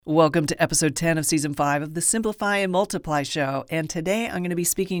Welcome to episode 10 of season 5 of the Simplify and Multiply show. And today I'm going to be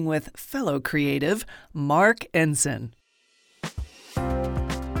speaking with fellow creative Mark Ensign.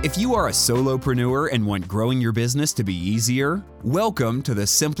 If you are a solopreneur and want growing your business to be easier, welcome to the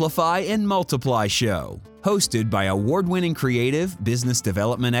Simplify and Multiply show, hosted by award-winning creative, business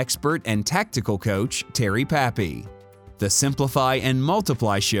development expert, and tactical coach, Terry Pappy. The Simplify and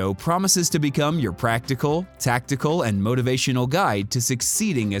Multiply show promises to become your practical, tactical, and motivational guide to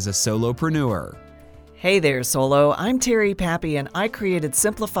succeeding as a solopreneur. Hey there, Solo. I'm Terry Pappy, and I created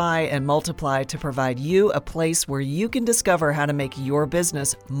Simplify and Multiply to provide you a place where you can discover how to make your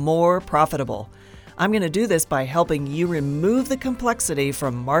business more profitable. I'm going to do this by helping you remove the complexity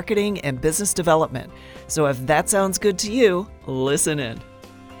from marketing and business development. So if that sounds good to you, listen in.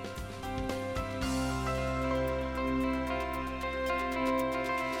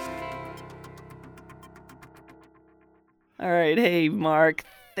 All right. Hey, Mark.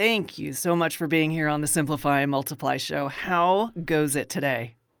 Thank you so much for being here on the Simplify and Multiply show. How goes it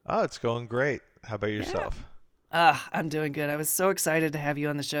today? Oh, it's going great. How about yourself? I'm doing good. I was so excited to have you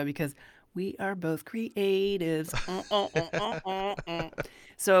on the show because we are both creatives.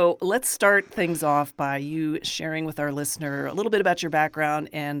 So let's start things off by you sharing with our listener a little bit about your background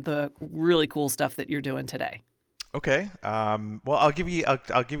and the really cool stuff that you're doing today. Okay. Well, I'll give you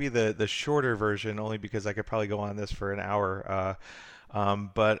the shorter version only because I could probably go on this for an hour.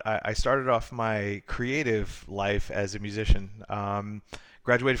 But I started off my creative life as a musician.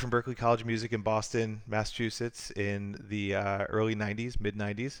 Graduated from Berklee College of Music in Boston, Massachusetts in the early 90s, mid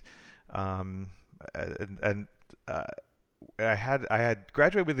 90s. And I had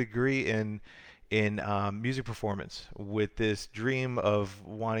graduated with a degree in music performance with this dream of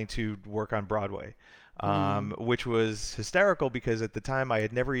wanting to work on Broadway. Which was hysterical because at the time I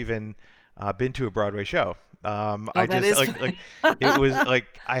had never even been to a Broadway show. I just like it was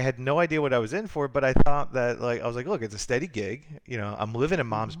like I had no idea what I was in for, but I thought that I was like, look, it's a steady gig. You know, I'm living in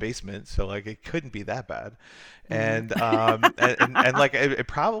mom's basement, so like it couldn't be that bad. And like it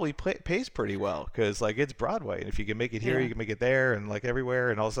probably pays pretty well because like it's Broadway, and if you can make it here, you can make it there, and like everywhere,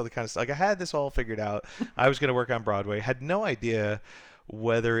 and all this other kind of stuff. Like I had this all figured out. I was gonna work on Broadway. Had no idea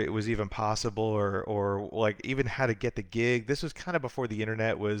whether it was even possible or like even how to get the gig. This was kind of before the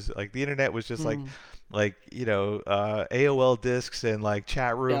internet was like just like you know AOL discs and like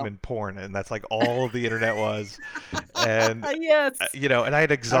chat room and porn, and that's like all the internet was. And yes, you know, and I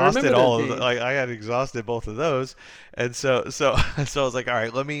had exhausted I had exhausted both of those, and so I was like, all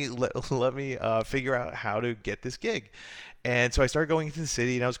right, let me figure out how to get this gig. And so I started going into the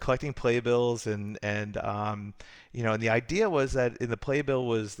city, and I was collecting playbills, and you know, and the idea was that in the playbill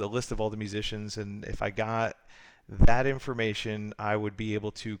was the list of all the musicians, and if I got that information, I would be able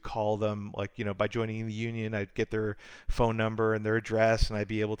to call them, like, you know, by joining the union, I'd get their phone number and their address, and I'd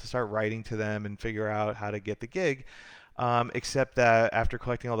be able to start writing to them and figure out how to get the gig. Except that after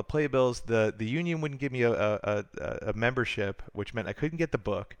collecting all the playbills, the union wouldn't give me a membership, which meant I couldn't get the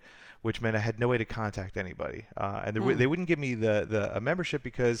book, which meant I had no way to contact anybody. And they wouldn't give me a membership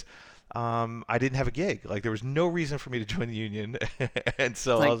because I didn't have a gig. Like there was no reason for me to join the union. And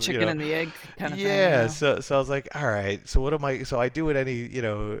so it's like I was, chicken and the egg kind of thing. Yeah. So I was like, all right, so what am I? So I do what any, you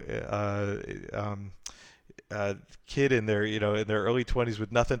know, kid in their early 20s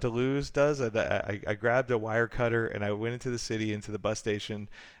with nothing to lose does. And I grabbed a wire cutter and I went into the city, into the bus station,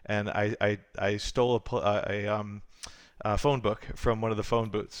 and I stole a phone book from one of the phone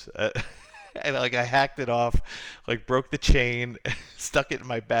booths. And like I hacked it off, like broke the chain, stuck it in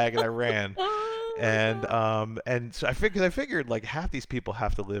my bag, and I ran. And so I figured like half these people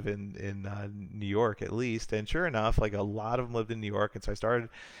have to live in New York at least. And sure enough, like a lot of them lived in New York. And so I started,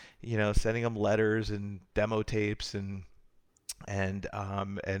 you know, sending them letters and demo tapes and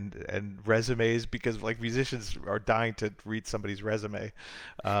resumes, because like musicians are dying to read somebody's resume.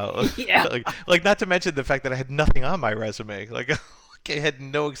 Like not to mention the fact that I had nothing on my resume. Like I had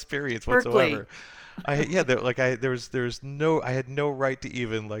no experience whatsoever. I had no right to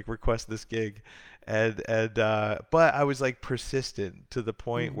even like request this gig. But I was like persistent to the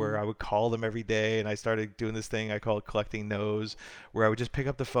point where I would call them every day, and I started doing this thing I called collecting no's, where I would just pick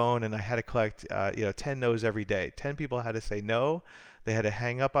up the phone and I had to collect 10 no's every day. 10 people had to say no, they had to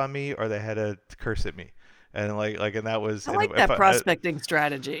hang up on me, or they had to curse at me. And and that was I like that prospecting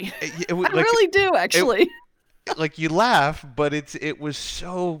strategy. I like, really do, actually. Like you laugh, but it was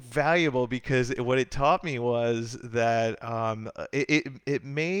so valuable because what it taught me was that it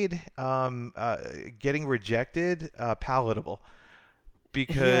made getting rejected palatable.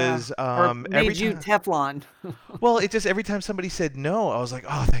 Because or made you Teflon. Well, it just every time somebody said no, I was like,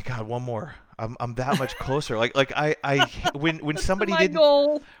 oh, thank God, one more. I'm that much closer. Like when somebody My didn't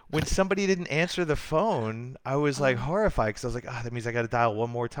goal. when somebody didn't answer the phone, I was like horrified because I was like, oh, that means I got to dial one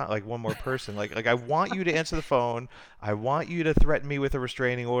more time, like one more person. Like I want you to answer the phone. I want you to threaten me with a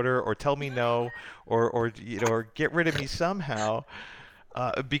restraining order or tell me no, or or get rid of me somehow,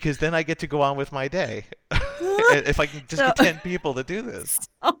 because then I get to go on with my day. If I can just So- get 10 people to do this.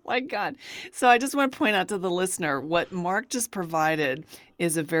 Oh my God. So I just want to point out to the listener what Mark just provided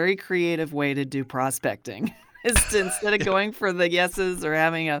is a very creative way to do prospecting. Is to, instead of going for the yeses or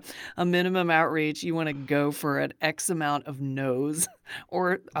having a minimum outreach, you want to go for an X amount of no's,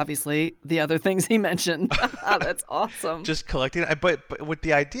 or obviously the other things he mentioned. That's awesome. Just collecting, but with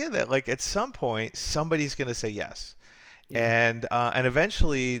the idea that like at some point somebody's going to say yes. And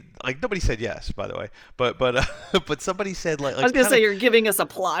eventually, like nobody said yes, by the way, but but somebody said like I was gonna kinda- say you're giving us a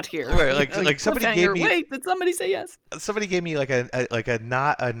plot here. Right, like somebody gave cliffhanger. me- Wait, did somebody say yes? somebody gave me like a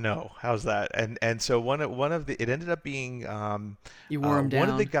not a no. How's that? And so one of the it ended up being You wore him down. one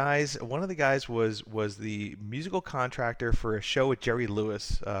of the guys was the musical contractor for a show with Jerry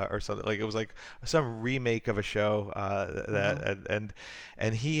Lewis or something. Like it was like some remake of a show that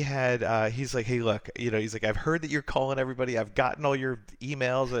and he had he's like, hey, look, he's like, I've heard that you're calling everybody. I've gotten all your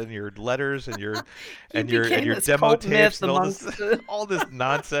emails and your letters and your and your this demo cult tapes myth and all amongst this all this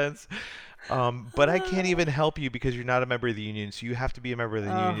nonsense. But I can't even help you because you're not a member of the union, so you have to be a member of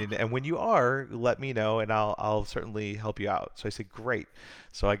the union. And when you are, let me know, and I'll certainly help you out. So I said, great.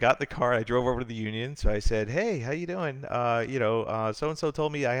 So I got the car. I drove over to the union. So I said, hey, how you doing? So and so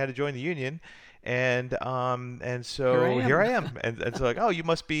told me I had to join the union. And so here I am. And so like, oh, you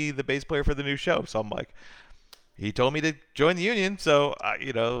must be the bass player for the new show. So I'm like, he told me to join the union, so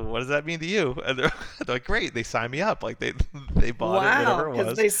what does that mean to you? And they're like, great, they signed me up, like they bought it, whatever it because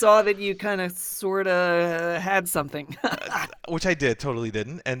was. they saw that you kind of sort of had something. Which I did, totally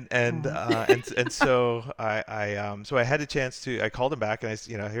didn't, and so I had a chance to. I called him back and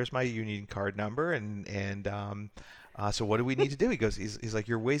here's my union card number, so what do we need to do? He goes, he's like,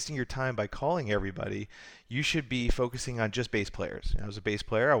 you're wasting your time by calling everybody. You should be focusing on just bass players. I was a bass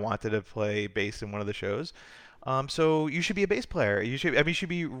player. I wanted to play bass in one of the shows. So you should be a bass player. You should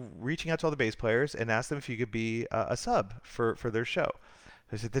be reaching out to all the bass players and ask them if you could be a sub for their show.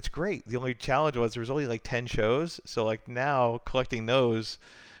 I said, that's great. The only challenge was there was only like 10 shows. So like now collecting those,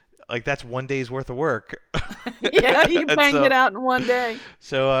 like that's one day's worth of work. Yeah, you And banged so- it out in one day.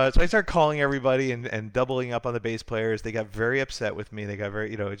 So I started calling everybody and doubling up on the bass players. They got very upset with me. They got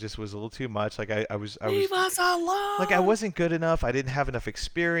very, it just was a little too much. Like I was Leave us alone. like I wasn't good enough. I didn't have enough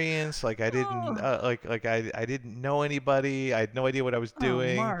experience. Like I didn't I didn't know anybody. I had no idea what I was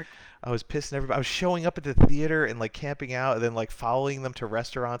doing. Mark. I was pissing everybody. I was showing up at the theater and like camping out and then like following them to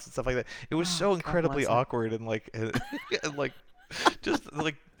restaurants and stuff like that. It was so God incredibly bless it. awkward and like and like just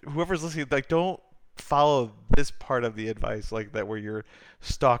like whoever's listening, like don't follow this part of the advice like that where you're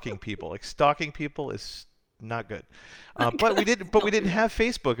stalking people. Like stalking people is not good. But we didn't have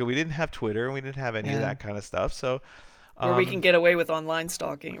Facebook and we didn't have Twitter and we didn't have any of that kind of stuff. So Where we can get away with online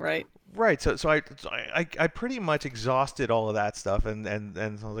stalking, right? right. So I pretty much exhausted all of that stuff and I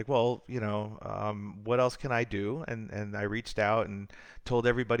was like, well, what else can I do? And I reached out and told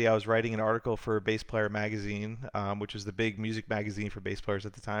everybody I was writing an article for Bass Player Magazine, which was the big music magazine for bass players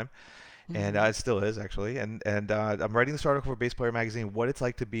at the time. And it still is actually. And I'm writing this article for Bass Player Magazine, what it's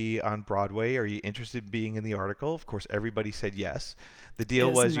like to be on Broadway. Are you interested in being in the article? Of course, everybody said yes. The deal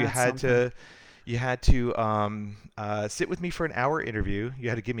was Isn't you that had something? you had to sit with me for an hour interview. You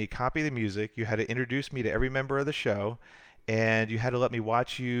had to give me a copy of the music. You had to introduce me to every member of the show. And you had to let me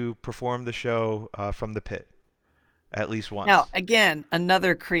watch you perform the show from the pit at least once. Now, again,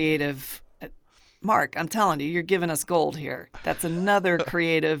 another creative. Mark, I'm telling you, you're giving us gold here. That's another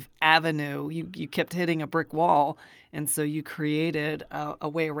creative avenue. You kept hitting a brick wall, and so you created a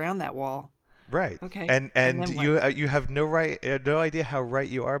way around that wall. Right. Okay. And And then you have no idea how right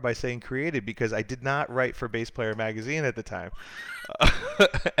you are by saying created because I did not write for Bass Player Magazine at the time.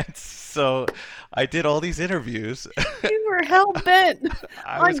 And so I did all these interviews. You were hell bent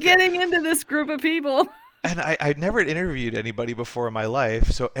I on was getting into this group of people. And I'd never interviewed anybody before in my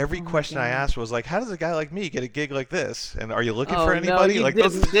life, so every question I asked was like, how does a guy like me get a gig like this? And are you looking Oh, for no, anybody? you like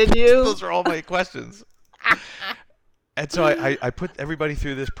didn't, did you? those are all my questions. And so I put everybody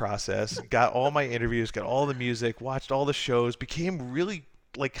through this process, got all my interviews, got all the music, watched all the shows, became really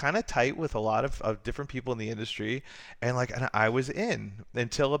like kind of tight with a lot of different people in the industry, and I was in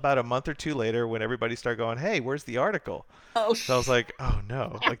until about a month or two later when everybody started going, hey, where's the article? Oh, So I was like, oh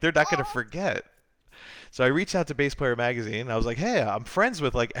no, like they're not going to forget. So I reached out to Bass Player Magazine. And I was like, hey, I'm friends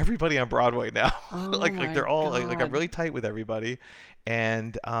with like everybody on Broadway now. Oh like my they're all like I'm God. really tight with everybody.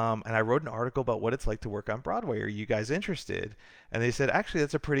 And I wrote an article about what it's like to work on Broadway. Are you guys interested? And they said, actually,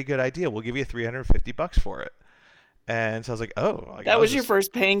 that's a pretty good idea. We'll give you $350 for it. And so I was like, oh, like That was your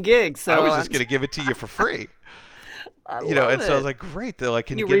first paying gig, I so was just gonna give it to you for free. I And love so I was it. like, great. They're like,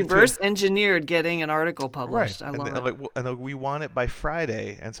 can you You get it to reverse engineered getting an article right? published. I And love they're it. like, and they're like, we want it by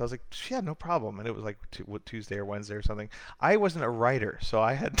Friday. And so I was like, yeah, no problem. And it was like Tuesday or Wednesday or something. I wasn't a writer, so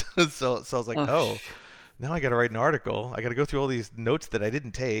I had to, so I was like, Oh, oh, now I got to write an article. I got to go through all these notes that I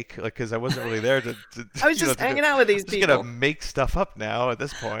didn't take, like because I wasn't really there to I was you know, just to do. hanging out with these I'm just gonna people. make stuff up now at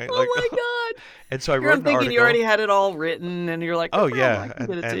this point, like. Oh my God. And so I Here wrote I'm an thinking you article. already had it all written and you're like, no Oh problem, I yeah, can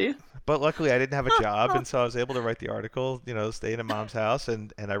get it to you. but luckily I didn't have a job, and so I was able to write the article. Staying at mom's house,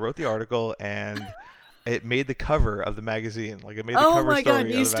 and I wrote the article, and it made the cover of the magazine. Like it made the Oh cover my God, story do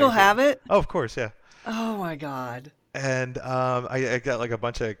of you the still magazine. have it? Oh, of course, yeah. Oh my God. And I got like a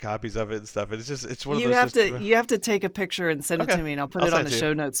bunch of copies of it and stuff. And it's one of You those have just you have to take a picture and send it okay. to me and I'll put I'll it on send the it to you.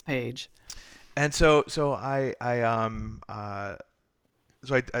 show notes page. And so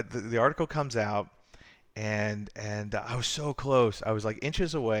the article comes out. And I was so close. I was like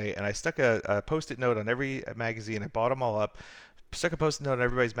inches away, and I stuck a post-it note on every magazine. I bought them all up, stuck a post-it note on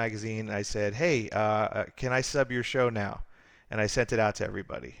everybody's magazine, and I said, "Hey, can I sub your show now?" And I sent it out to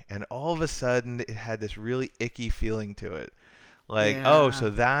everybody. And all of a sudden, it had this really icky feeling to it, like, "Oh, Yeah. so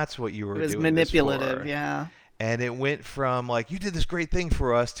that's what you were It was doing this manipulative, for." yeah. And it went from like you did this great thing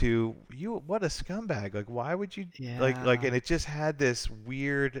for us to you what a scumbag. Like why would you like Yeah. and it just had this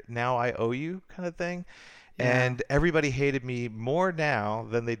weird now I owe you kind of thing. Yeah. And everybody hated me more now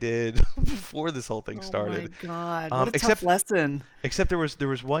than they did before this whole thing Oh my started. God. What a Except tough lesson. there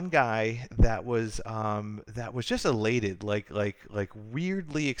was one guy that was just elated, like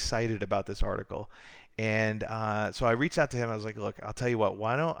weirdly excited about this article. And so I reached out to him. I was like, "Look, I'll tell you what.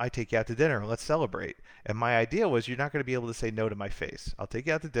 Why don't I take you out to dinner and let's celebrate?" And my idea was, you're not going to be able to say no to my face. I'll take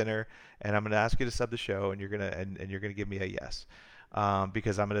you out to dinner, and I'm going to ask you to sub the show, and you're gonna give me a yes,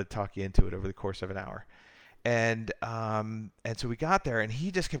 because I'm going to talk you into it over the course of an hour. And so we got there, and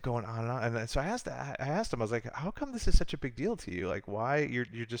he just kept going on and on. And so I asked him, I was like, "How come this is such a big deal to you? Like, why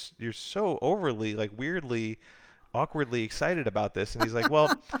you're so overly like weirdly, awkwardly excited about this?" And he's like,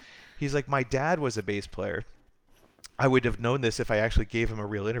 "Well." He's like, my dad was a bass player. I would have known this if I actually gave him a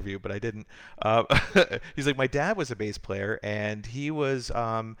real interview, but I didn't. Uh, he's like, my dad was a bass player, and he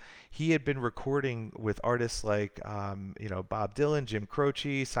had been recording with artists like, Bob Dylan, Jim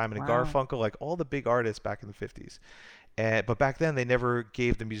Croce, Simon and Wow. Garfunkel, like all the big artists back in the 50s. But back then, they never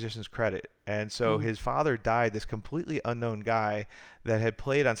gave the musicians credit. And so Mm. his father died, this completely unknown guy that had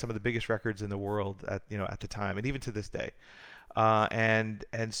played on some of the biggest records in the world at the time, and even to this day. And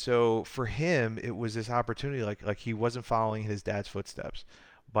so for him, it was this opportunity, like he wasn't following his dad's footsteps.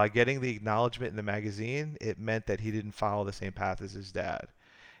 By getting the acknowledgement in the magazine, it meant that he didn't follow the same path as his dad.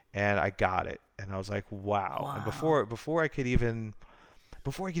 And I got it, and I was like, wow. And Wow. before I could even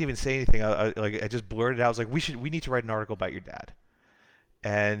say anything, I just blurted out. I was like, we need to write an article about your dad.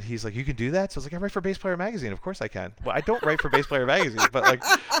 And he's like, you can do that? So I was like, I write for Bass Player Magazine. Of course I can. Well, I don't write for Bass Player Magazine, but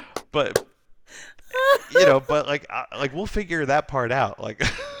but like we'll figure that part out. Like,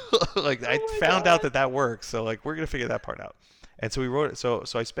 like I Oh my found out God. that works, so like we're gonna figure that part out. And so we wrote it. So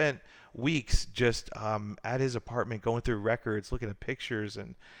I spent weeks just at his apartment going through records, looking at pictures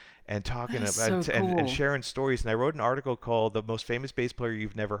and talking That is about so and cool. sharing stories. And I wrote an article called "The Most Famous Bass Player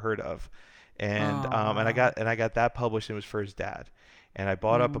You've Never Heard of," and I Oh. got that published. And it was for his dad, and I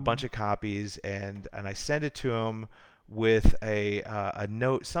bought up a bunch Mm. of copies and I sent it to him with a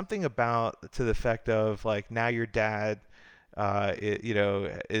note, something about to the effect of like, now your dad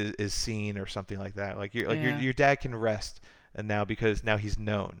is seen, or something like that. Like Yeah. your dad can rest, and now because now he's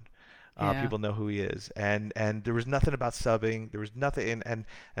known. Yeah. People know who he is, and there was nothing about subbing. There was nothing, and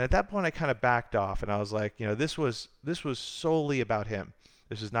at that point I kind of backed off, and I was like, this was solely about him.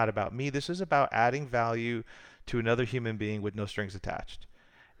 This is not about me. This is about adding value to another human being with no strings attached.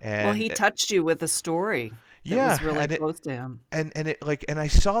 Well, And he touched you with a story that yeah, was really and close to him. I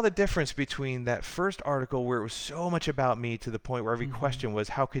saw the difference between that first article where it was so much about me to the point where every Hmm. question was,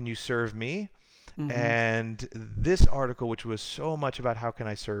 how can you serve me? Hmm. And this article, which was so much about how can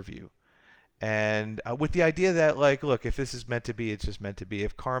I serve you? And with the idea that, like, look, if this is meant to be, it's just meant to be.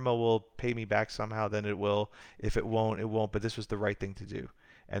 If karma will pay me back somehow, then it will. If it won't, it won't. But this was the right thing to do,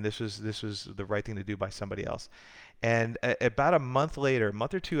 and this was the right thing to do by somebody else. And about a month later, a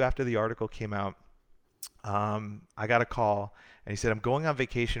month or two after the article came out, I got a call, and he said, I'm going on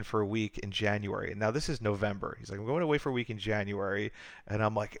vacation for a week in January. And now this is November. He's like, I'm going away for a week in January. And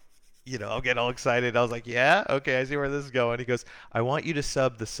I'm like, I'm getting all excited. I was like, yeah, okay, I see where this is going. He goes, I want you to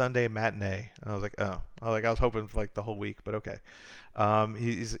sub the Sunday matinee. And I was like, oh, I was hoping for like the whole week, but okay.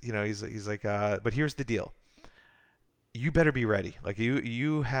 He's like, but here's the deal. You better be ready. Like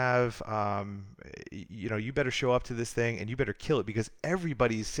you have, you better show up to this thing and you better kill it because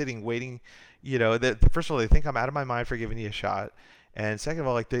everybody's sitting waiting. First of all, they think I'm out of my mind for giving you a shot. And second of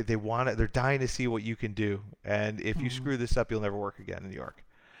all, like they want it, they're dying to see what you can do. And if you screw this up, you'll never work again in New York.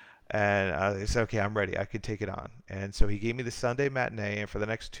 And I said, okay, I'm ready. I can take it on. And so he gave me the Sunday matinee. And for the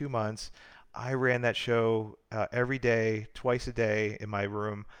next 2 months, I ran that show every day, twice a day in my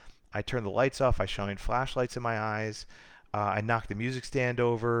room. I turned the lights off. I shined flashlights in my eyes. I knocked the music stand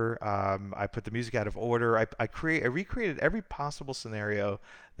over. I put the music out of order. I recreated every possible scenario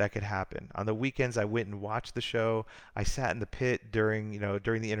that could happen. On the weekends, I went and watched the show. I sat in the pit during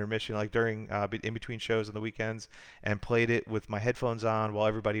the intermission, like during in between shows on the weekends, and played it with my headphones on while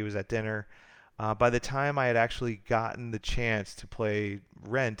everybody was at dinner. By the time I had actually gotten the chance to play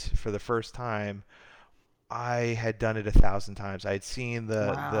Rent for the first time, I had done it 1,000 times. I had seen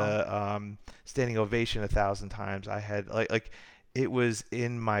the standing ovation 1,000 times. I had like it was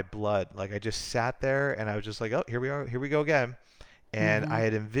in my blood. Like I just sat there and I was just like, oh, here we are, here we go again. And I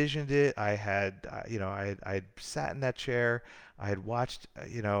had envisioned it. I had I had sat in that chair. I had watched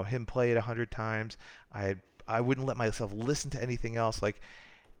him play it 100 times. I wouldn't let myself listen to anything else.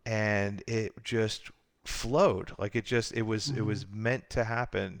 And it just flowed. Like it was meant to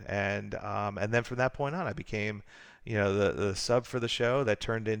happen. And then from that point on, I became the sub for the show that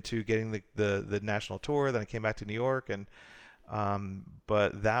turned into getting the national tour. Then I came back to New York, and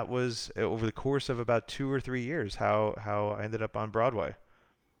but that was over the course of about 2 or 3 years how I ended up on Broadway.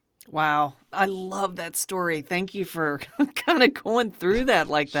 Wow. I love that story. Thank you for kind of going through that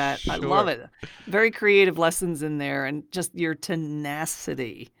like that. I love Sure. it. Very creative lessons in there and just your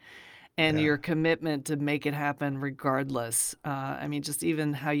tenacity and Yeah. your commitment to make it happen regardless. I mean, just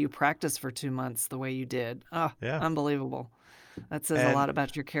even how you practiced for 2 months the way you did. Oh, Yeah. unbelievable. That says a And lot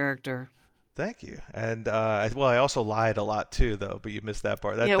about your character. thank you. And I also lied a lot too, though. But you missed that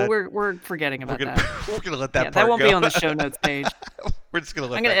part. Yeah, That we're forgetting we're about gonna that. we're gonna let Yeah, that that part won't go. be on the show notes page. We're just gonna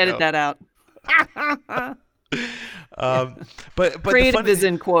let I'm gonna that edit go. that out. Um, but the Creative funny is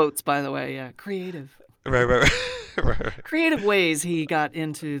in quotes, by the way. Yeah, creative. right, right, right. Creative ways he got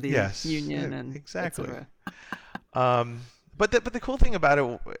into the Yes, union and exactly. etc. But the cool thing about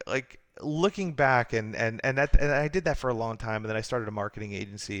it, like looking back and I did that for a long time, and then I started a marketing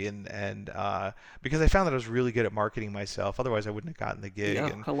agency, and because I found that I was really good at marketing myself. Otherwise, I wouldn't have gotten the gig.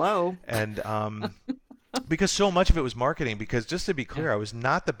 Yeah, hello. And because so much of it was marketing. Because just to be Yeah. clear, I was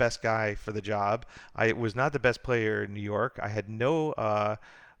not the best guy for the job. I was not the best player in New York. I had no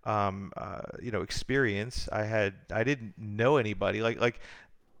experience. I didn't know anybody. The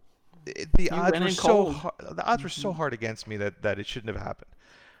You odds went were in so cold. hard. The odds were so Hmm. hard against me that it shouldn't have happened.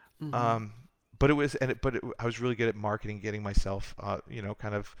 Hmm. Um, but it was, I was really good at marketing, getting myself,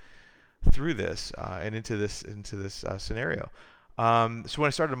 kind of through this and into this scenario. So when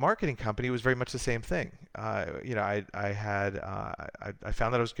I started a marketing company, it was very much the same thing. I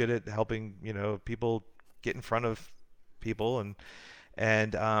found that I was good at helping, people get in front of people, and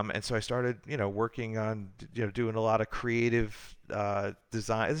so I started, working on, doing a lot of creative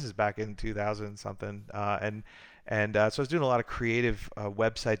design. This is back in 2000 something, so I was doing a lot of creative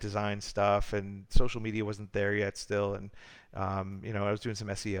website design stuff, and social media wasn't there yet still, and I was doing some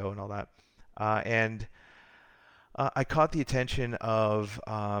SEO and all that, and I caught the attention of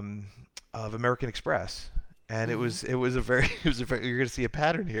American Express. And it Hmm. was it was a very it was a very, you're gonna see a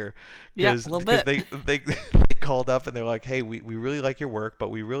pattern here, Yeah, because a little bit. they called up and they're like, hey, we really like your work, but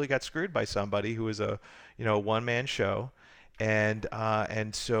we really got screwed by somebody who was a one man show, and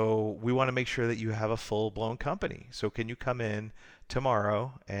so we want to make sure that you have a full blown company. So can you come in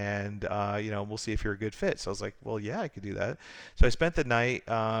tomorrow, and we'll see if you're a good fit. So I was like, well, yeah, I could do that. So I spent the night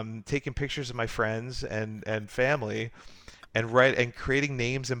taking pictures of my friends and family, and creating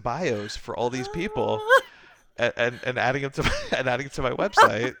names and bios for all these people, and adding them to and adding it to my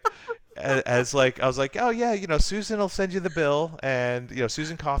website. As like I was like, oh yeah, Susan will send you the bill, and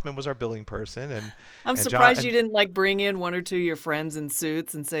Susan Kaufman was our billing person, I'm and John surprised you didn't like bring in one or two of your friends in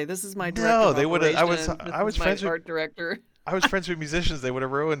suits and say, "This is my director no, of they would have. operations. This I was is my friends with art director." I was friends with musicians. They would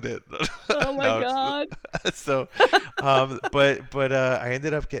have ruined it. Oh my No, God. so, but I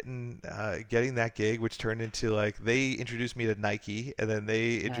ended up getting that gig, which turned into, like, they introduced me to Nike, and then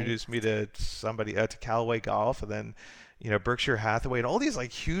they Nice. introduced me to somebody to Callaway Golf, and then Berkshire Hathaway, and all these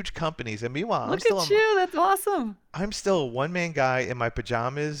like huge companies. And meanwhile, Look at you. That's awesome. I'm still a one man guy in my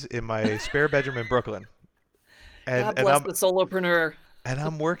pajamas in my spare bedroom in Brooklyn, God and bless I'm the solopreneur. And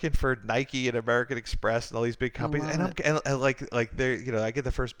I'm working for Nike and American Express and all these big I companies, love and it. and like they're, I get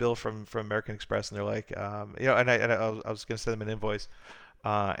the first bill from American Express, and they're like, I was gonna send them an invoice,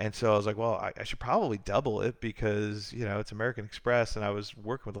 and so I was like, well, I should probably double it because it's American Express, and I was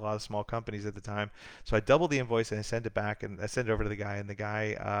working with a lot of small companies at the time, so I doubled the invoice and I sent it back, and I sent it over to the guy, and the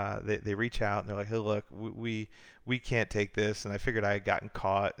guy, they reach out and they're like, hey, look, we can't take this, and I figured I had gotten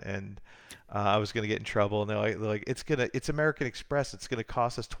caught, and I was gonna get in trouble, and they're like, it's American Express, it's gonna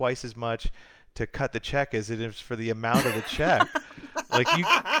cost us twice as much to cut the check as it is for the amount of the check. Like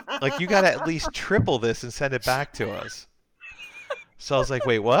you got to at least triple this and send it back to us. So I was like,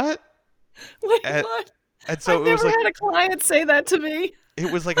 wait, what? Wait, And, what? and so I've never had a client say that to me.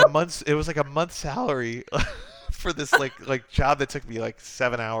 it was like a month's salary for this like job that took me like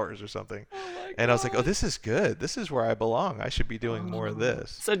 7 hours or something. Oh my And I was like, oh, God. this is good. This is where I belong. I should be doing more of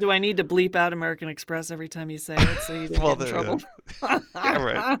this. So do I need to bleep out American Express every time you say it so you don't Well, get in trouble? yeah,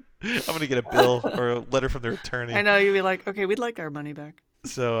 right. I'm gonna get a bill or a letter from their attorney. I know, you'd be like, okay, we'd like our money back.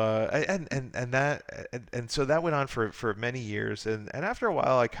 So and so that went on for many years, and after a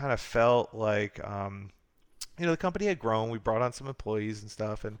while I kind of felt like the company had grown, we brought on some employees and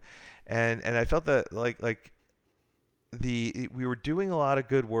stuff, and I felt that like we were doing a lot of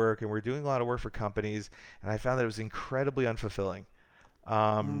good work and we were doing a lot of work for companies, and I found that it was incredibly unfulfilling.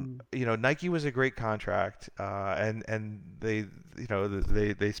 Mm. Nike was a great contract, and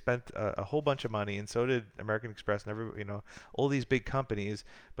they spent a whole bunch of money, and so did American Express and all these big companies.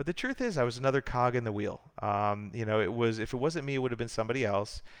 But the truth is, I was another cog in the wheel. If it wasn't me, it would have been somebody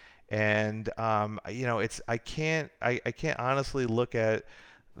else. And I can't honestly look at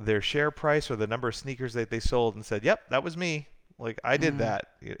their share price or the number of sneakers that they sold and said, "Yep, that was me." Like I did Mm. that.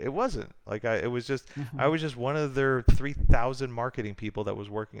 It wasn't like I was Mhm. just one of their 3,000 marketing people that was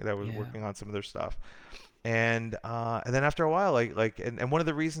Yeah. working on some of their stuff. And then after a while, and one of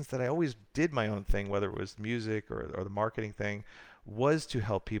the reasons that I always did my own thing, whether it was music or the marketing thing, was to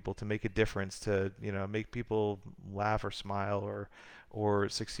help people, to make a difference, to make people laugh or smile or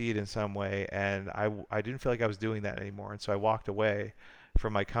succeed in some way. And I didn't feel like I was doing that anymore, and so I walked away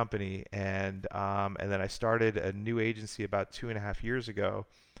from my company, and then I started a new agency about 2.5 years ago.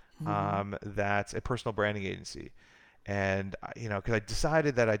 Mhm. That's a personal branding agency, and because I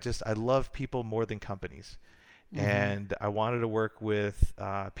decided that I love people more than companies, Mhm. and I wanted to work with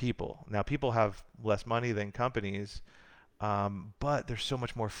people. Now, people have less money than companies, but they're so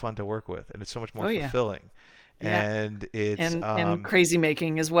much more fun to work with, and it's so much more Oh yeah. fulfilling, Yeah. and it's And crazy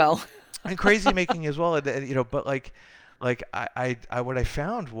making as well. and crazy making as well. And but what I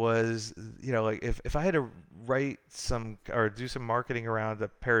found was, like if I had to write some or do some marketing around a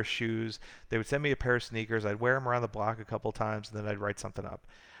pair of shoes, they would send me a pair of sneakers. I'd wear them around the block a couple times, and then I'd write something up.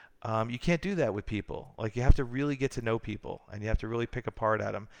 You can't do that with people. Like you have to really get to know people, and you have to really pick apart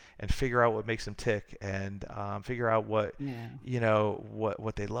at them and figure out what makes them tick, and figure out what Yeah.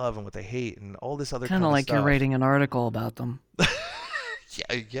 what they love and what they hate, and all this other Kind kind of of like you're stuff. writing an article about them.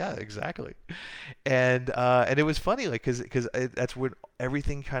 Yeah, exactly. And it was funny, like, because that's when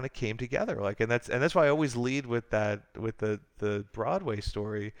everything kind of came together, like, and that's why I always lead with that, with the Broadway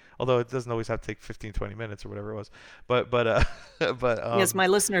story, although it doesn't always have to take 15, 20 minutes or whatever it was, but but Yes, my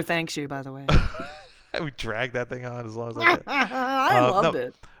listener thanks you, by the way. I would drag that thing on as long as I could. I loved No,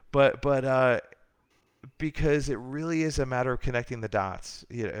 it. but because it really is a matter of connecting the dots.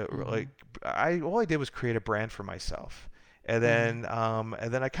 Mhm. Like all I did was create a brand for myself. Yeah.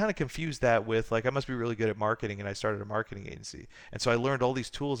 And then I kind of confused that with, like, I must be really good at marketing, and I started a marketing agency. And so I learned all these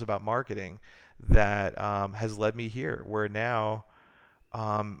tools about marketing that has led me here, where now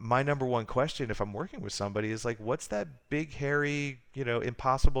my number one question if I'm working with somebody is like, what's that big, hairy,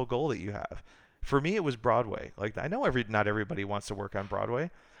 impossible goal that you have? For me, it was Broadway. Like, I know not everybody wants to work on Broadway,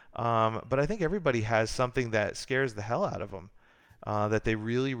 but I think everybody has something that scares the hell out of them, that they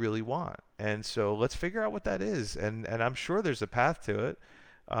really, really want. And so let's figure out what that is. And I'm sure there's a path to it.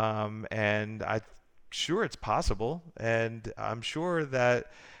 And I'm sure it's possible. And I'm sure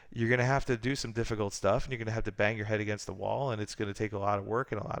that you're going to have to do some difficult stuff, and you're going to have to bang your head against the wall, and it's going to take a lot of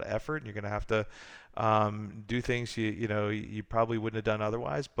work and a lot of effort, and you're going to have to do things you probably wouldn't have done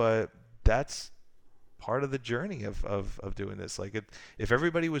otherwise. But that's part of the journey of doing this. Like, if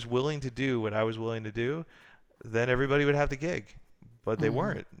everybody was willing to do what I was willing to do, then everybody would have the gig. But they Mhm.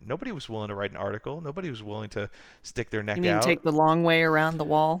 weren't. Nobody was willing to write an article. Nobody was willing to stick their You neck mean out. take the long way around the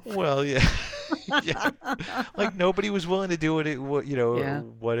wall? Well, yeah, yeah. Like nobody was willing to do Yeah. No, you're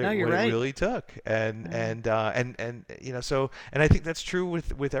what it right. really took. Yeah. So, and I think that's true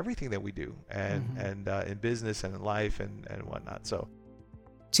with everything that we do, Mhm. and in business and in life and whatnot. So.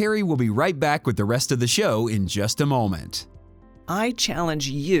 Terry will be right back with the rest of the show in just a moment. I challenge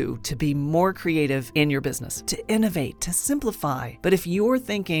you to be more creative in your business, to innovate, to simplify. But if you're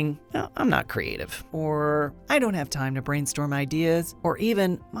thinking, "No, I'm not creative," or "I don't have time to brainstorm ideas," or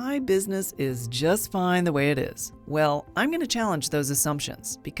even "my business is just fine the way it is," well, I'm going to challenge those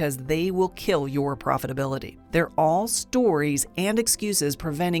assumptions because they will kill your profitability. They're all stories and excuses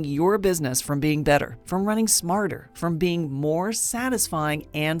preventing your business from being better, from running smarter, from being more satisfying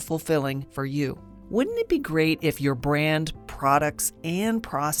and fulfilling for you. Wouldn't it be great if your brand, products, and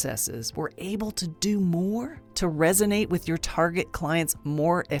processes were able to do more, to resonate with your target clients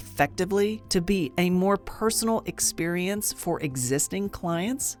more effectively, to be a more personal experience for existing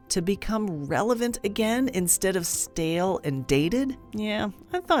clients, to become relevant again instead of stale and dated? Yeah,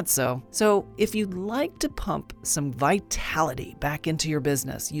 I thought so. So if you'd like to pump some vitality back into your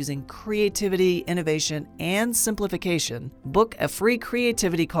business using creativity, innovation, and simplification, book a free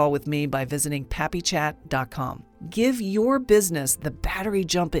creativity call with me by visiting pappychat.com. Give your business the battery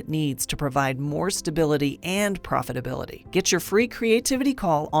jump it needs to provide more stability and profitability. Get your free creativity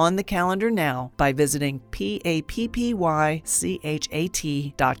call on the calendar now by visiting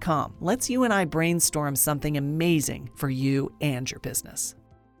pappychat.com. Let's you and I brainstorm something amazing for you and your business.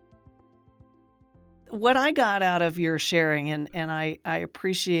 What I got out of your sharing, and I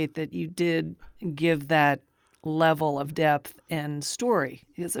appreciate that you did give that level of depth and story,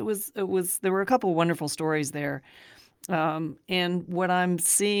 because there were a couple of wonderful stories there. And what I'm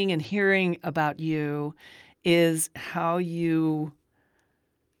seeing and hearing about you is how you,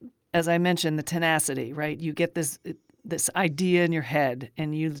 as I mentioned, the tenacity, right? You get this idea in your head,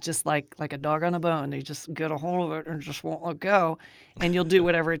 and you just like a dog on a bone, you just get a hold of it and just won't let go, and you'll do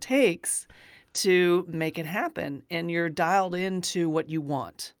whatever it takes to make it happen. And you're dialed into what you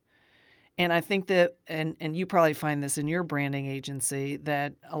want. And I think that, and you probably find this in your branding agency,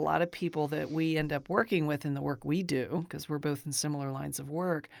 that a lot of people that we end up working with in the work we do, because we're both in similar lines of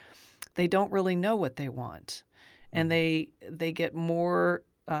work, they don't really know what they want. And they get more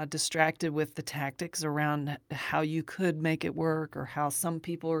distracted with the tactics around how you could make it work or how some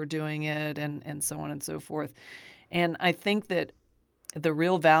people are doing it, and so on and so forth. And I think that the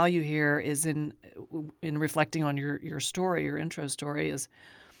real value here is in reflecting on your story, your intro story, is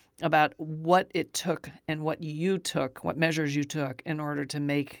about what it took and what measures you took in order to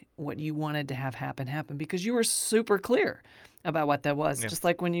make what you wanted to have happen, because you were super clear about what that was. Yeah. Just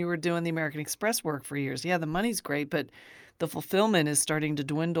like when you were doing the American Express work for years. Yeah, the money's great, but the fulfillment is starting to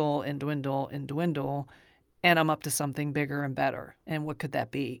dwindle and dwindle and dwindle, and I'm up to something bigger and better. And what could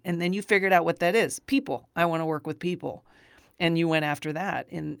that be? And then you figured out what that is. People. I want to work with people. And you went after that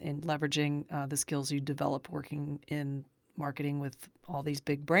in leveraging the skills you developed working in marketing with all these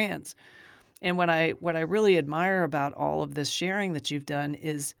big brands. And what I really admire about all of this sharing that you've done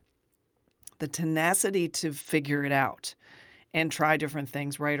is the tenacity to figure it out and try different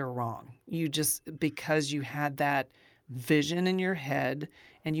things, right or wrong. You just, because you had that vision in your head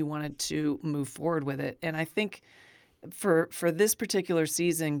and you wanted to move forward with it. And I think for this particular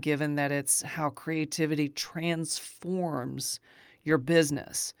season, given that it's how creativity transforms your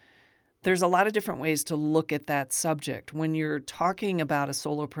business, there's a lot of different ways to look at that subject. When you're talking about a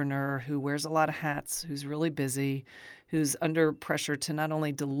solopreneur who wears a lot of hats, who's really busy, who's under pressure to not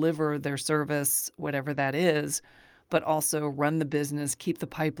only deliver their service, whatever that is, but also run the business, keep the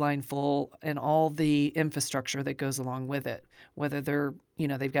pipeline full, and all the infrastructure that goes along with it, whether they're,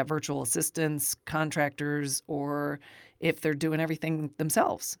 they've got virtual assistants, contractors, or if they're doing everything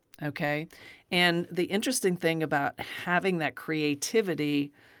themselves, okay? And the interesting thing about having that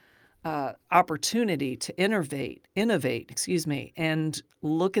creativity opportunity to innovate, and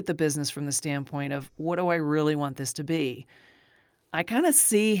look at the business from the standpoint of, what do I really want this to be? I kind of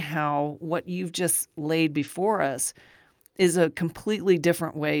see how what you've just laid before us is a completely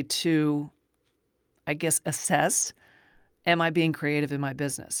different way to, I guess, assess, am I being creative in my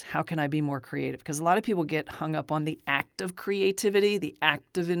business? How can I be more creative? Because a lot of people get hung up on the act of creativity, the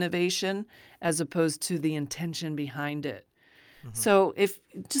act of innovation, as opposed to the intention behind it. Mm-hmm. So if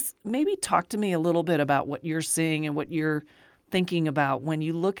just maybe talk to me a little bit about what you're seeing and what you're thinking about when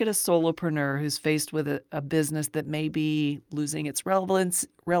you look at a solopreneur who's faced with a business that may be losing its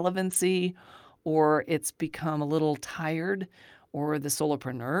relevancy, or it's become a little tired, or the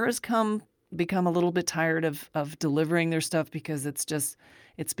solopreneur has become a little bit tired of delivering their stuff because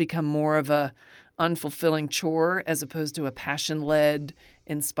it's become more of a unfulfilling chore as opposed to a passion-led,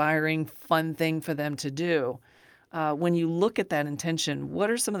 inspiring, fun thing for them to do. When you look at that intention, what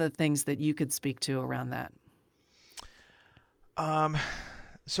are some of the things that you could speak to around that?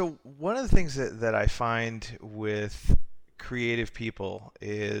 So one of the things that I find with creative people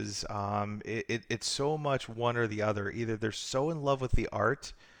is it's so much one or the other. Either they're so in love with the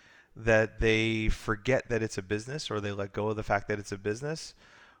art that they forget that it's a business, or they let go of the fact that it's a business,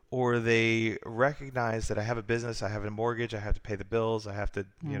 or they recognize that I have a business, I have a mortgage, I have to pay the bills, I have to,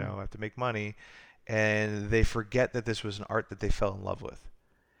 I have to make money, and they forget that this was an art that they fell in love with.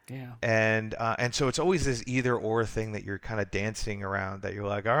 Yeah. And so it's always this either or thing that you're kind of dancing around, that you're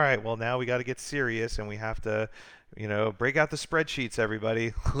like, all right, well, now we got to get serious and we have to, break out the spreadsheets,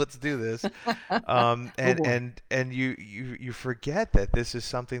 everybody. Let's do this. And you forget that this is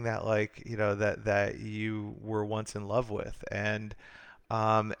something that, like, that you were once in love with. And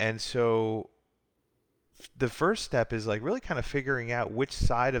so the first step is like really kind of figuring out which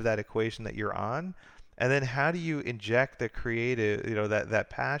side of that equation that you're on. And then how do you inject the creative, that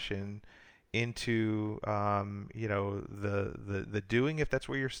passion into, the doing, if that's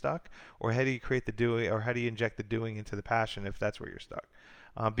where you're stuck, or how do you create the doing, or how do you inject the doing into the passion if that's where you're stuck?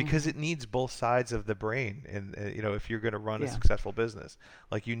 Because it needs both sides of the brain. And, if you're going to run a successful business,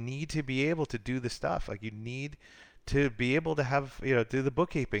 like, you need to be able to do the stuff. Like, you need to be able to have, do the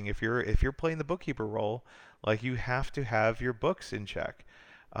bookkeeping. If you're playing the bookkeeper role, like, you have to have your books in check.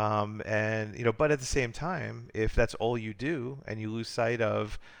 But at the same time, if that's all you do and you lose sight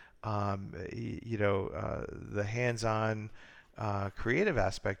of, the hands-on, creative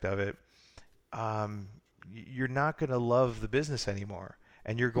aspect of it, you're not going to love the business anymore,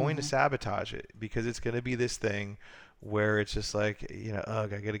 and you're going to sabotage it, because it's going to be this thing where it's just like,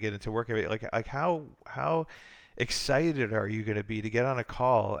 ugh, I got to get into work. Like how excited are you going to be to get on a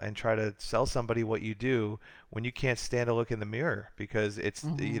call and try to sell somebody what you do when you can't stand to look in the mirror, because it's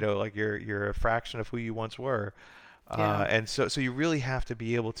like you're a fraction of who you once were. And so you really have to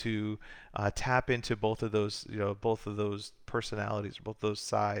be able to tap into both of those personalities, or both those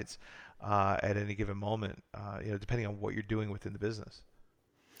sides, at any given moment, depending on what you're doing within the business.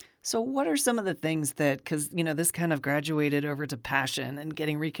 So what are some of the things that, because, this kind of graduated over to passion and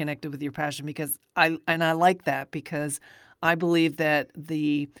getting reconnected with your passion, because I like that, because I believe that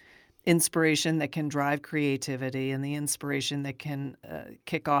the inspiration that can drive creativity and the inspiration that can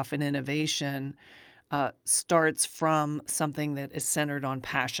kick off an innovation starts from something that is centered on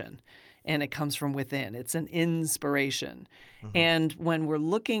passion, and it comes from within. It's an inspiration. And when we're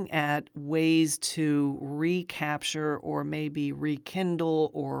looking at ways to recapture or maybe rekindle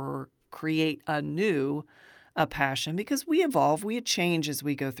or create a passion, because we evolve, we change as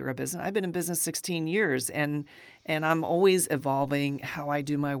we go through a business. I've been in business 16 years, and I'm always evolving how I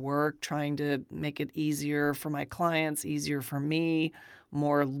do my work, trying to make it easier for my clients, easier for me,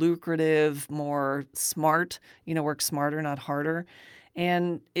 more lucrative, more smart, work smarter, not harder.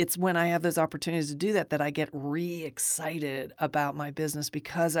 And it's when I have those opportunities to do that I get re-excited about my business,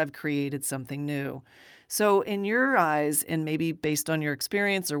 because I've created something new. So in your eyes, and maybe based on your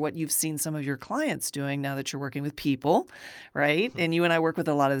experience or what you've seen some of your clients doing now that you're working with people, right? And you and I work with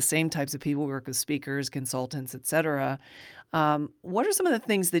a lot of the same types of people. We work with speakers, consultants, et cetera. What are some of the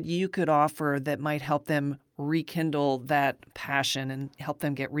things that you could offer that might help them rekindle that passion and help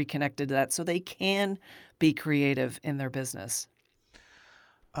them get reconnected to that so they can be creative in their business?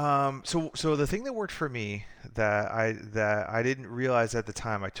 So the thing that worked for me that I didn't realize at the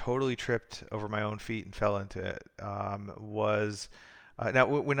time, I totally tripped over my own feet and fell into it, was now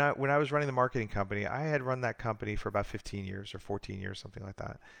when I was running the marketing company, I had run that company for about 15 years or 14 years, something like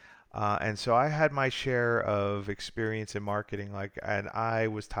that. And so I had my share of experience in marketing, and I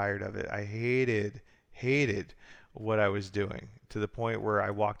was tired of it. I hated what I was doing, to the point where I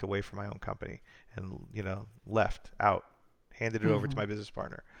walked away from my own company and, left out. Handed it over to my business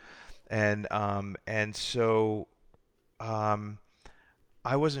partner, and so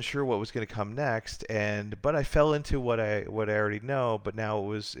I wasn't sure what was going to come next, but I fell into what I already know, but now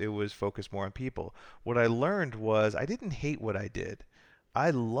it was focused more on people. What I learned was I didn't hate what I did. I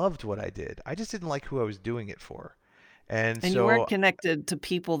loved what I did. I just didn't like who I was doing it for. And so you weren't connected to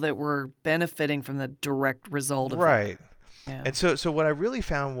people that were benefiting from the direct result of right. that. Yeah. And so what I really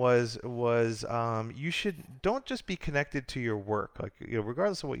found was you don't just be connected to your work, like,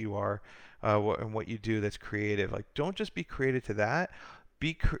 regardless of what you are, and what you do that's creative. Like, don't just be created to that.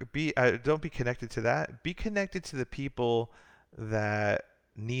 Don't be connected to that. Be connected to the people that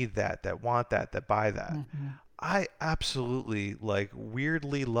need that want that buy that. I absolutely, like,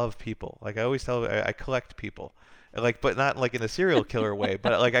 weirdly love people. Like, I always tell, I collect people, like, but not like in a serial killer way,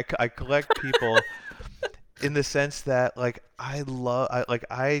 but like I collect people. In the sense that, like, I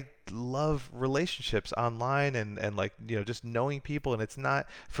love relationships online, and like, just knowing people. And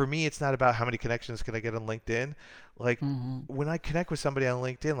for me, it's not about how many connections can I get on LinkedIn. Like, when I connect with somebody on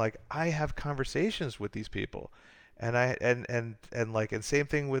LinkedIn, like, I have conversations with these people, And same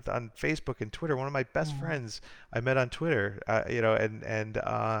thing with on Facebook and Twitter. One of my best friends I met on Twitter,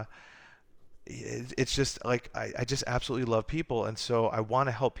 it's just like I just absolutely love people, and so I want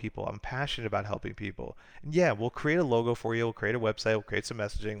to help people. I'm passionate about helping people. And yeah, we'll create a logo for you, we'll create a website, we'll create some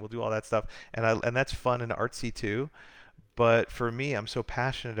messaging, we'll do all that stuff, and that's fun and artsy too. But for me, I'm so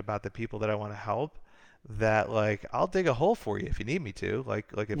passionate about the people that I want to help that like I'll dig a hole for you if you need me to,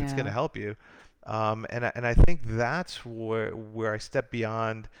 like if it's going to Yeah. help you. And I think that's where I step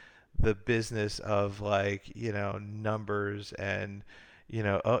beyond the business of like, numbers and,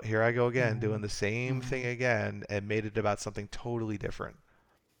 oh, here I go again doing Mhm. the same thing Mhm. again, and made it about something totally different.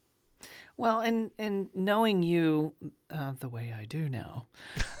 Well, and knowing you the way I do now,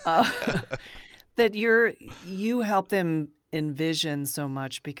 uh, that you help them envision so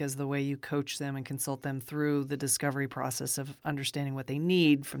much because the way you coach them and consult them through the discovery process of understanding what they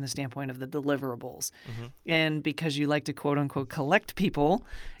need from the standpoint of the deliverables. Hmm. And because you like to quote unquote collect people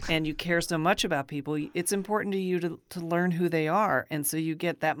and you care so much about people, it's important to you to learn who they are. And so you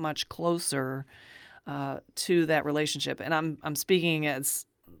get that much closer to that relationship. And I'm speaking as,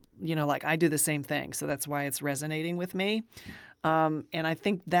 like I do the same thing. So that's why it's resonating with me. And I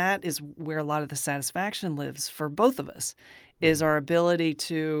think that is where a lot of the satisfaction lives for both of us, is our ability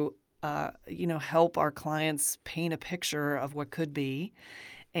to, help our clients paint a picture of what could be,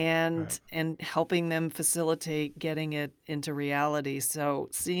 Right. and helping them facilitate getting it into reality. So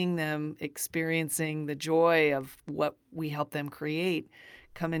seeing them experiencing the joy of what we help them create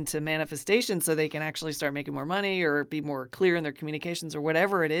come into manifestation so they can actually start making more money or be more clear in their communications or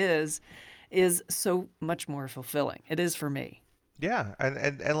whatever it is so much more fulfilling. It is for me. Yeah,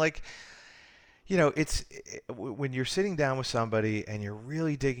 and like, when you're sitting down with somebody and you're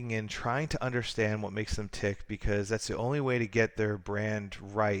really digging in, trying to understand what makes them tick, because that's the only way to get their brand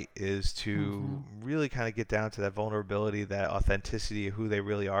right, is to Mhm. really kind of get down to that vulnerability, that authenticity of who they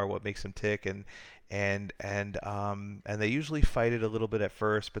really are, what makes them tick, and they usually fight it a little bit at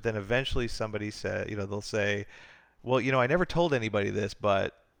first, but then eventually somebody said, they'll say, well, I never told anybody this,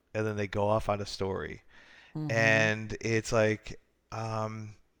 but, and then they go off on a story, Mhm. and it's like,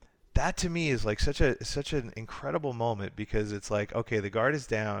 um, that to me is like such an incredible moment, because it's like, okay, the guard is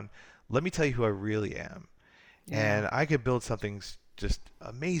down. Let me tell you who I really am, Yeah. and I could build something just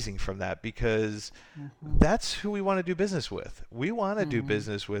amazing from that, because Mhm. that's who we want to do business with. We want to do Mhm.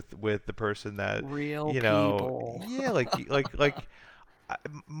 business with the person that, Real people. yeah, like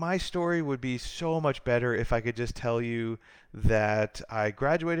my story would be so much better if I could just tell you that I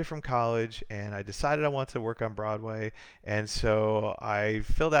graduated from college and I decided I wanted to work on Broadway, and so I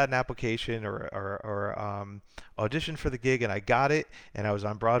filled out an application, or auditioned for the gig, and I got it, and I was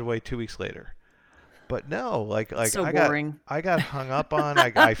on Broadway 2 weeks later. But no, like So I got boring. I got hung up on.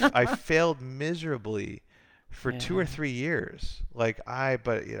 I failed miserably for two or Yeah. 3 years. But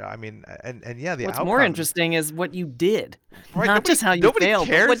I mean, and yeah, the What's more outcome. interesting is what you did, Right? not just how you Nobody failed,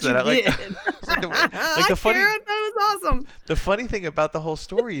 but cares what you that I like. did. Like I the care. funny That was awesome. the funny thing about the whole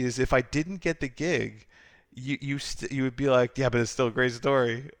story is, if I didn't get the gig, you would be like, yeah, but it's still a great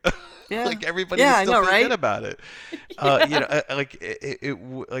story. Yeah. Like everybody Yeah, would I still know, feel good right? about it. Yeah. Like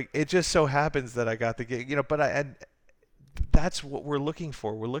like it just so happens that I got the gig. And that's what we're looking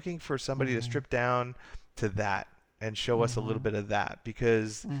for. We're looking for somebody to Mhm. strip down to that and show us a little Mhm. bit of that,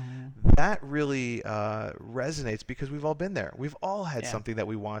 because Mhm. that really resonates, because we've all been there. We've all had Yeah. something that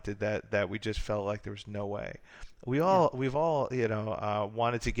we wanted, that we just felt like there was no way. Yeah. We've all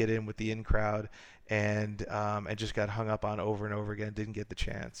wanted to get in with the in crowd, and just got hung up on over and over again, didn't get the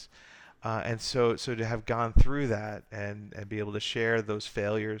chance. And so to have gone through that, and be able to share those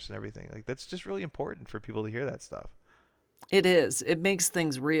failures and everything, like that's just really important for people to hear that stuff. It is. It makes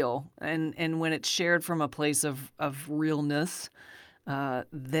things real, and when it's shared from a place of realness,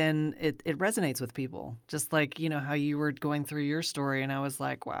 then it resonates with people. Just like, how you were going through your story, and I was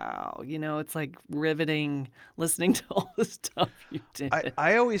like, wow, it's like riveting listening to all the stuff you did.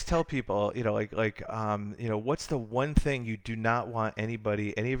 I always tell people, what's the one thing you do not want any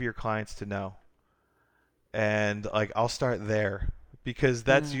of your clients to know? And like, I'll start there, because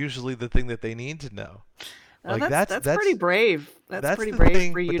that's Mm. usually the thing that they need to know. Now Like that's pretty brave. That's that's pretty the brave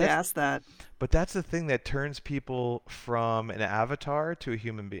for thing, you to ask that. but that's the thing that turns people from an avatar to a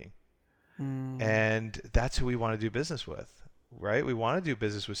human being. Mm. And that's who we want to do business with, right? We want to do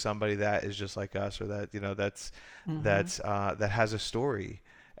business with somebody that is just like us, or that, Mhm. that has a story,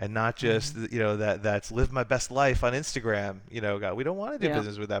 and not just, Mhm. that's live my best life on Instagram. God, we don't want to do Yeah.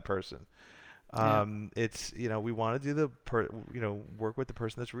 business with that person. Yeah. It's, we want to do work with the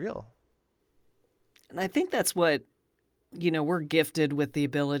person that's real. And I think that's what we're gifted with the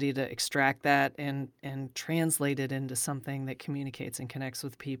ability to extract that and translate it into something that communicates and connects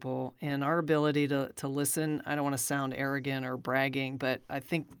with people. And our ability to listen, I don't want to sound arrogant or bragging, but I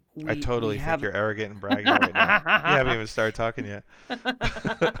think I totally think you're arrogant and bragging right now. You haven't even started talking yet.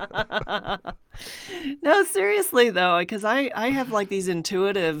 No, seriously though, because I have like these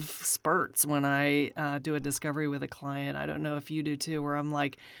intuitive spurts when I do a discovery with a client. I don't know if you do too, where I'm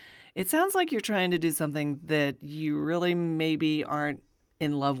like, it sounds like you're trying to do something that you really maybe aren't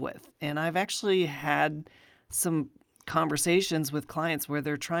in love with. And I've actually had some conversations with clients where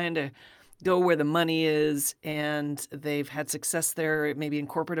they're trying to go where the money is and they've had success there, maybe in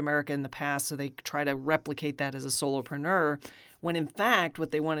corporate America in the past. So they try to replicate that as a solopreneur, when in fact,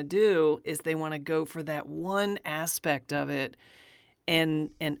 what they want to do is they want to go for that one aspect of it and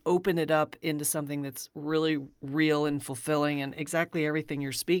open it up into something that's really real and fulfilling and exactly everything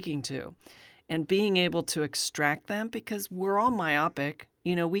you're speaking to. And being able to extract them, because we're all myopic,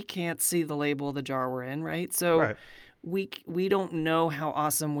 we can't see the label of the jar we're in, right? So Right. we don't know how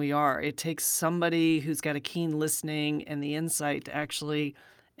awesome we are. It takes somebody who's got a keen listening and the insight to actually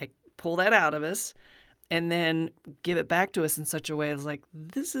pull that out of us and then give it back to us in such a way as like,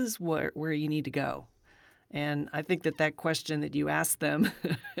 this is where you need to go. And I think that question that you asked them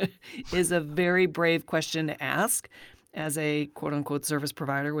is a very brave question to ask as a quote unquote service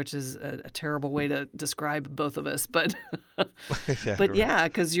provider, which is a terrible way to describe both of us. But Yeah, but right. yeah,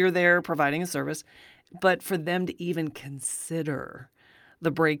 because you're there providing a service. But for them to even consider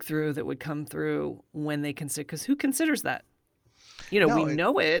the breakthrough that would come through when they consider, because who considers that? No, We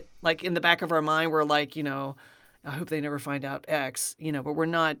know it, like in the back of our mind, we're like, I hope they never find out X, but we're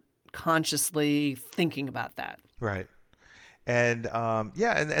not consciously thinking about that. Right. And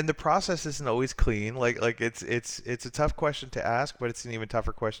and the process isn't always clean. Like it's a tough question to ask, but it's an even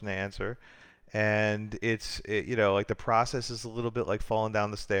tougher question to answer. And like the process is a little bit like falling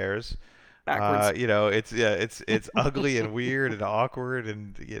down the stairs. Backwards. It's ugly and weird and awkward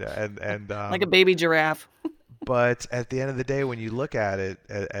and Like a baby giraffe. but at the end of the day, when you look at it,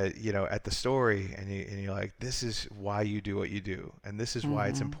 at the story, and you're like, this is why you do what you do, and this is why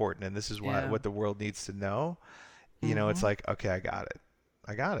it's important, and this is Yeah. what the world needs to know. It's like, okay, I got it.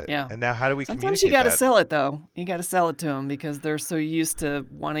 Yeah. And now how do we Sometimes you communicate got to that? sell it, though. You got to sell it to them because they're so used to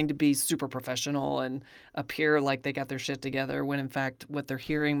wanting to be super professional and appear like they got their shit together, when in fact, what they're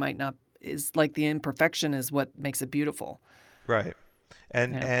hearing might not, is like the imperfection is what makes it beautiful. Right.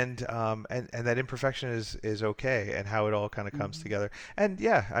 And Yeah. and that imperfection is okay, and how it all kind of comes together. And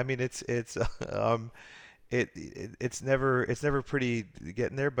yeah, I mean it's it's never pretty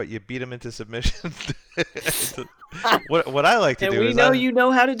getting there, but you beat them into submission. What I like to And do we is know you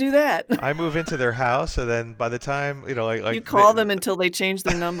know how to do that. I move into their house, and then by the time like You call them until they change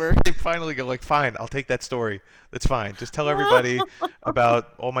their number. they finally go like, fine, I'll take that story. That's fine. Just tell everybody about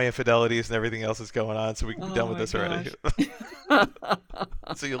all my infidelities and everything else that's going on, so we can be done with my this already.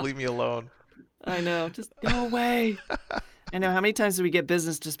 So you leave me alone. I know. Just go away. I know. How many times do we get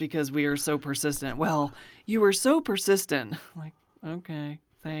business just because we are so persistent? Well, you were so persistent. Like, okay,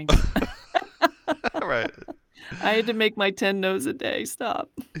 thanks. Right. I had to make my 10 no's a day. Stop.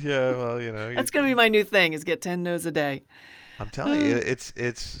 Yeah, well, That's going to be my new thing, is get 10 no's a day. I'm telling you,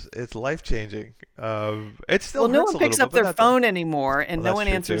 it's life changing. It still Well, no hurts one a little picks bit, up but their not phone anymore, and Well, no that's one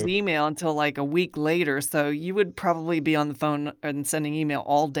true, answers too. email until like a week later. So you would probably be on the phone and sending email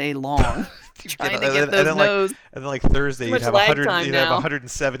all day long, trying to get those no's. And then like Thursday, Too you'd much have lag 100, time you'd have now.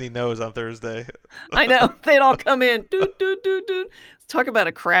 170 no's on Thursday. I know. They'd all come in. Doot, doot, doot, doot. Talk about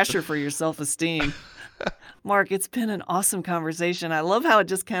a crasher for your self-esteem. Mark, it's been an awesome conversation. I love how it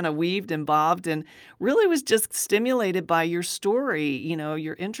just kind of weaved and bobbed and really was just stimulated by your story,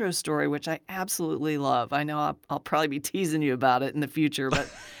 your intro story, which I absolutely love. I know I'll probably be teasing you about it in the future, but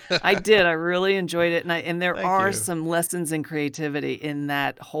I did. I really enjoyed it. And there Thank are you. some lessons in creativity in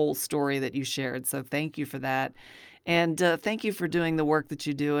that whole story that you shared. So thank you for that. And thank you for doing the work that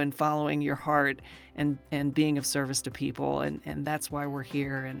you do and following your heart and being of service to people. And that's why we're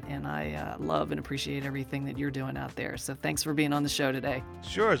here. And I love and appreciate everything that you're doing out there. So thanks for being on the show today.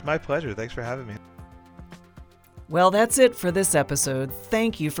 Sure, it's my pleasure. Thanks for having me. Well, that's it for this episode.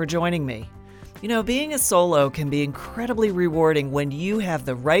 Thank you for joining me. Being a solo can be incredibly rewarding when you have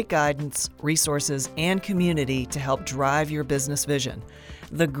the right guidance, resources, and community to help drive your business vision.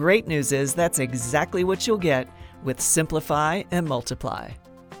 The great news is that's exactly what you'll get with Simplify and Multiply.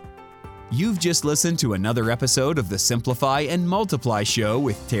 You've just listened to another episode of the Simplify and Multiply Show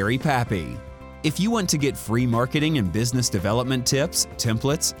with Terry Pappy. If you want to get free marketing and business development tips,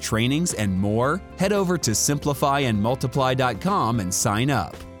 templates, trainings, and more, head over to simplifyandmultiply.com and sign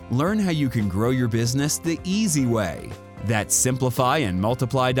up. Learn how you can grow your business the easy way. That's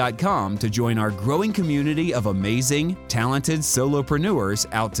simplifyandmultiply.com to join our growing community of amazing, talented solopreneurs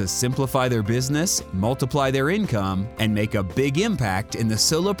out to simplify their business, multiply their income, and make a big impact in the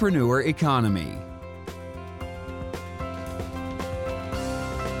solopreneur economy.